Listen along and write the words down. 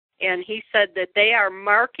and he said that they are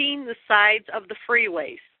marking the sides of the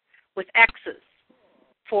freeways with X's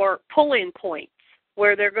for pull-in points,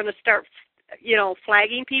 where they're going to start,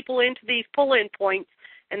 flagging people into these pull-in points,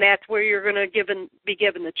 and that's where you're going to be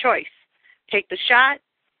given the choice: take the shot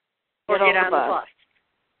or get on the bus.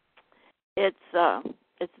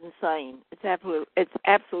 It's insane. It's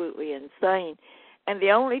absolutely insane. And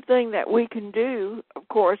the only thing that we can do, of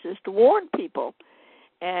course, is to warn people.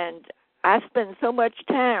 And I spend so much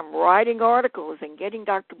time writing articles and getting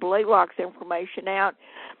Dr. Blaylock's information out,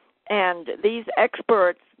 and these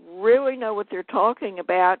experts really know what they're talking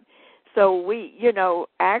about. So we,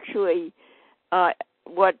 actually,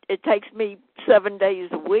 what it takes me 7 days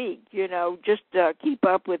a week, just to keep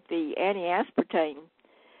up with the anti-aspartame,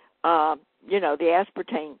 the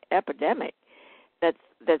aspartame epidemic.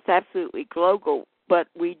 That's absolutely global. But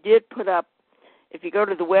we did put up, if you go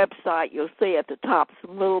to the website, you'll see at the top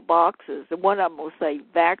some little boxes, and one of them will say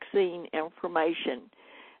vaccine information.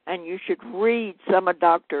 And you should read some of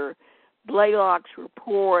Dr. Blaylock's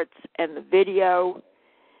reports and the video,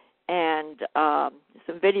 and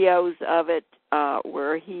some videos of it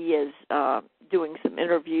where he is doing some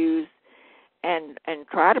interviews, and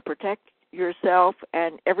try to protect yourself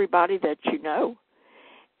and everybody that you know.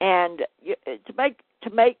 And to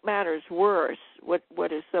make matters worse,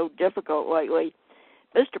 what is so difficult lately,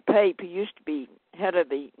 Mr. Pape, who used to be head of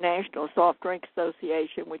the National Soft Drink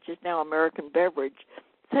Association, which is now American Beverage,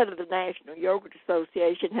 head of the National Yogurt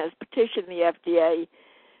Association, has petitioned the FDA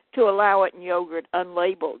to allow it in yogurt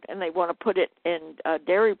unlabeled, and they want to put it in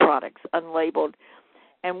dairy products unlabeled.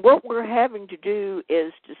 And what we're having to do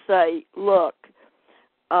is to say, look,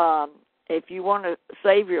 if you want to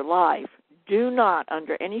save your life, do not,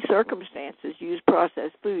 under any circumstances, use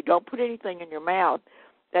processed food. Don't put anything in your mouth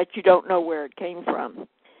that you don't know where it came from.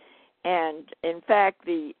 And, in fact,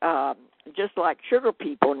 just like sugar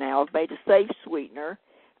people now have made a safe sweetener.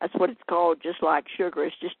 That's what it's called, just like sugar.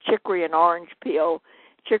 It's just chicory and orange peel.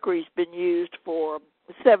 Chicory's been used for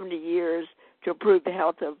 70 years to improve the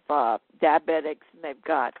health of diabetics, and they've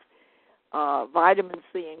got vitamin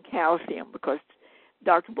C and calcium because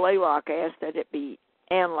Dr. Blaylock asked that it be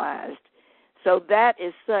analyzed. So that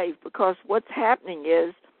is safe, because what's happening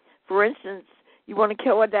is, for instance, you want to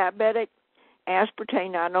kill a diabetic,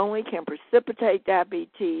 aspartame not only can precipitate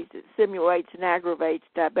diabetes, it simulates and aggravates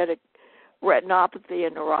diabetic retinopathy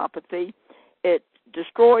and neuropathy. It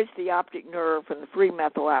destroys the optic nerve from the free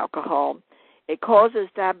methyl alcohol. It causes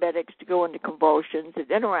diabetics to go into convulsions. It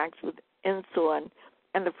interacts with insulin,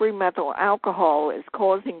 and the free methyl alcohol is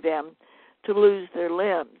causing them to lose their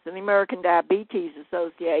limbs. And the American Diabetes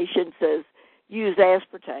Association says use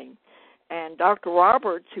aspartame. And Dr.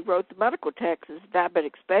 Roberts, who wrote the medical text, is a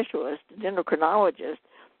diabetic specialist, an endocrinologist,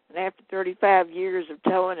 and after 35 years of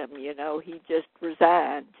telling him, he just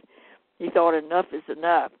resigned. He thought enough is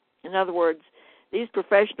enough. In other words, these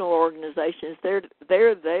professional organizations,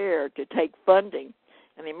 they're there to take funding.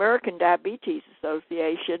 And the American Diabetes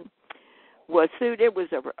Association was sued. It was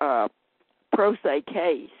a pro se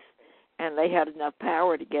case, and they had enough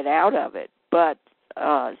power to get out of it, but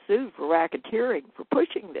sued for racketeering for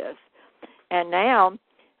pushing this. And now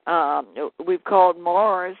we've called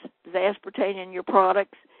Mars, is aspartame in your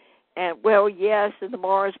products? And, well, yes, in the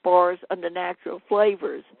Mars bars under natural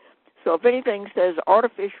flavors. So if anything says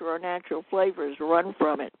artificial or natural flavors, run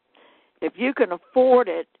from it. If you can afford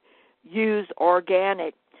it, use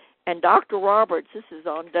organic. And Dr. Roberts, this is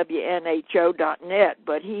on WNHO.net,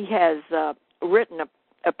 but he has written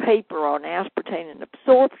a paper on aspartame and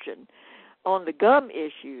absorption on the gum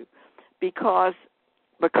issue because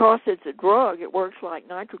it's a drug. It works like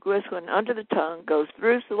nitroglycerin under the tongue, goes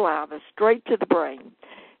through saliva, straight to the brain.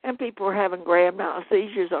 And people are having grand mal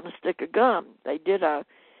seizures on a stick of gum. They did a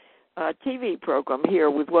TV program here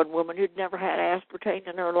with one woman who'd never had aspartame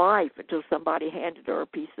in her life until somebody handed her a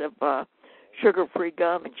piece of sugar-free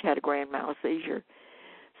gum, and she had a grand mal seizure.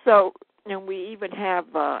 So, and we even have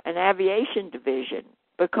an aviation division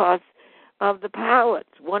because of the pilots.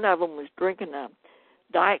 One of them was drinking a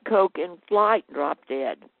Diet Coke in flight and dropped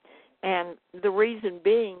dead. And the reason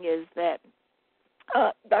being is that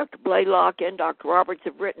Dr. Blaylock and Dr. Roberts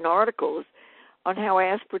have written articles on how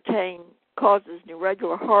aspartame causes an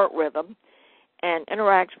irregular heart rhythm and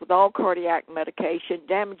interacts with all cardiac medication,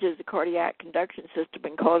 damages the cardiac conduction system,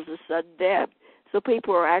 and causes sudden death. So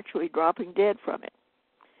people are actually dropping dead from it.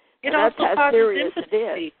 It and also that's how causes serious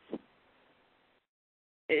impotency.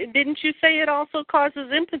 It is. Didn't you say it also causes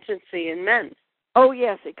impotency in men? Oh,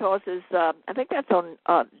 yes, it causes, I think that's on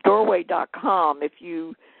doorway.com. If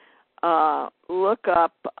you look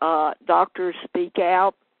up Doctors Speak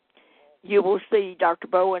Out, you will see Dr.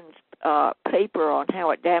 Bowen's paper on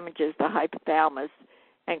how it damages the hypothalamus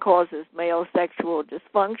and causes male sexual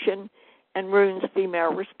dysfunction and ruins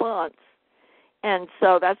female response. And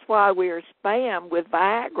so that's why we are spammed with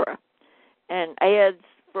Viagra and ads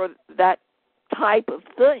for that type of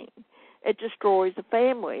thing. It destroys a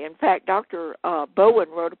family. In fact, Dr. Bowen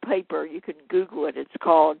wrote a paper. You can Google it. It's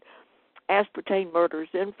called Aspartame Murders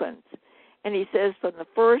Infants. And he says from the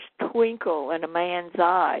first twinkle in a man's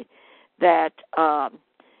eye that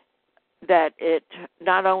it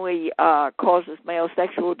not only causes male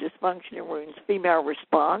sexual dysfunction and ruins female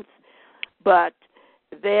response, but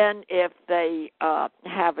then if they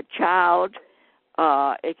have a child,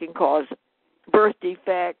 it can cause birth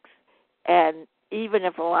defects, and even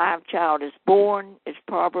if a live child is born, it's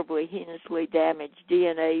probably heinously damaged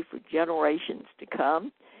DNA for generations to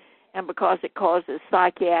come. And because it causes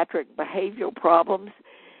psychiatric behavioral problems,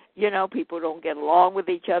 people don't get along with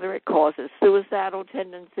each other. It causes suicidal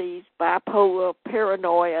tendencies, bipolar,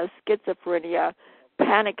 paranoia, schizophrenia,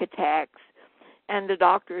 panic attacks. And the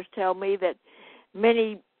doctors tell me that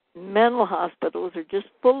many mental hospitals are just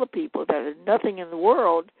full of people that are nothing in the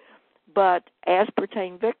world but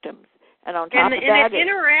aspartame victims. And on top of that, it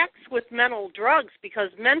interacts with mental drugs because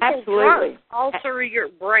mental absolutely. drugs alter your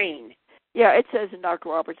brain. Yeah, it says in Dr.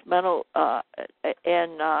 Roberts' the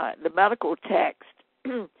medical text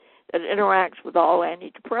that it interacts with all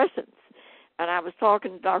antidepressants. And I was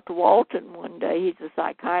talking to Dr. Walton one day. He's a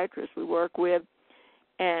psychiatrist we work with.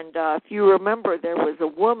 And if you remember, there was a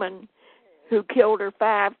woman who killed her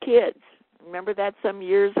 5 kids. Remember that some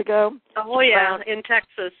years ago? Oh, yeah, in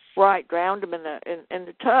Texas. Right, drowned them in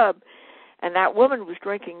the tub. And that woman was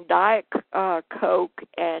drinking Diet Coke,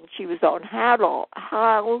 and she was on Halidol.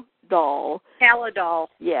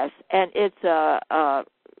 Yes, and it's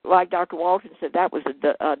like Dr. Walton said, that was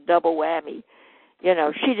a double whammy.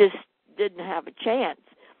 She just didn't have a chance.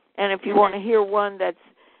 And if you want to hear one that's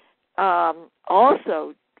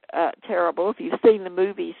also terrible, if you've seen the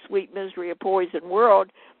movie Sweet Misery of Poison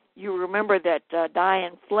World, you remember that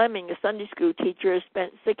Diane Fleming, a Sunday school teacher, has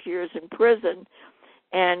spent 6 years in prison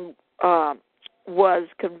and was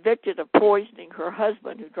convicted of poisoning her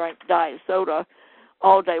husband, who drank diet soda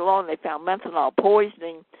all day long. They found methanol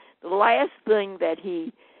poisoning. The last thing that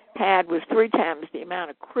he had was 3 times the amount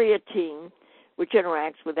of creatine, which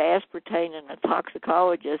interacts with aspartame, and a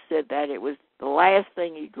toxicologist said that it was the last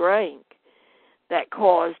thing he drank that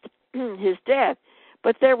caused his death.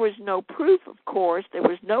 But there was no proof, of course. There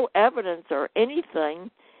was no evidence or anything.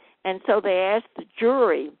 And so they asked the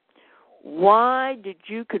jury, why did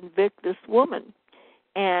you convict this woman?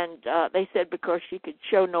 And they said because she could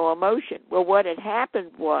show no emotion. Well, what had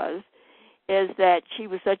happened is that she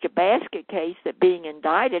was such a basket case that being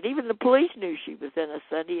indicted, even the police knew she was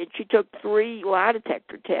innocent, and she took 3 lie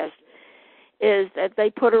detector tests, is that they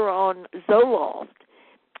put her on Zoloft.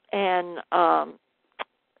 And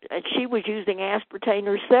she was using aspartame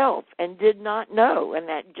herself and did not know, and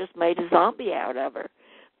that just made a zombie out of her.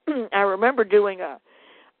 I remember doing a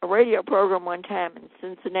radio program one time in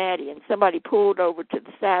Cincinnati, and somebody pulled over to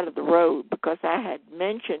the side of the road because I had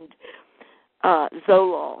mentioned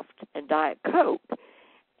Zoloft and Diet Coke.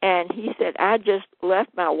 And he said, I just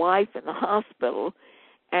left my wife in the hospital,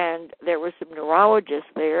 and there were some neurologists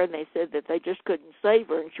there, and they said that they just couldn't save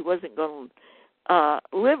her, and she wasn't going to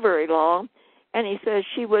live very long. And he says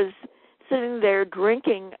she was sitting there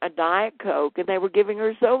drinking a Diet Coke, and they were giving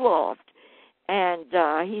her Zoloft. And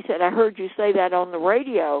he said, I heard you say that on the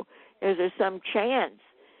radio. Is there some chance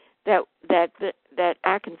that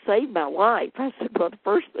I can save my wife? I said, well, the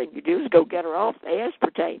first thing you do is go get her off the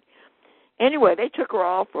aspartame. Anyway, they took her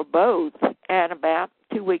off for both, and about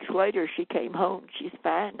 2 weeks later, she came home. She's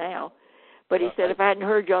fine now. But he said if I hadn't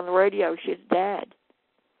heard you on the radio, she'd have died.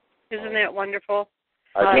 Isn't that wonderful?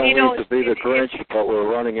 I don't need to be the Grinch, but we're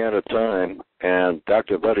running out of time. And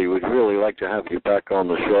Dr. Betty, we'd really like to have you back on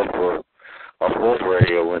the show for a full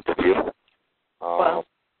radio interview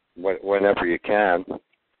whenever you can.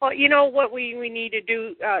 Well, you know what we need to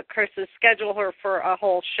do, Chris, is schedule her for a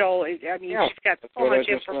whole show. I mean, she's got so much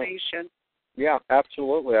information. Yeah,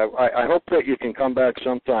 absolutely. I hope that you can come back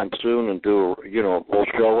sometime soon and do a full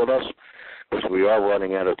show with us, because we are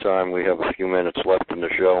running out of time. We have a few minutes left in the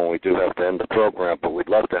show, and we do have to end the program, but we'd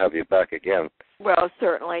love to have you back again. Well,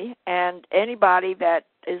 certainly. And anybody that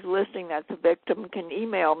is listening that's a victim can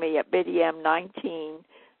email me at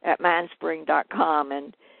bdm19@mindspring.com,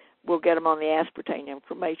 and we'll get them on the aspartame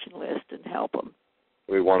information list and help them.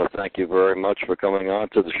 We want to thank you very much for coming on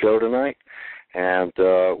to the show tonight, and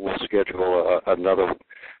we'll schedule another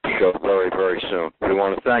show very, very soon. We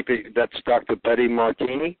want to thank that's Dr. Betty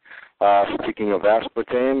Martini, speaking of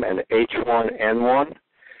aspartame and H1N1,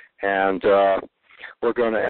 and we're going to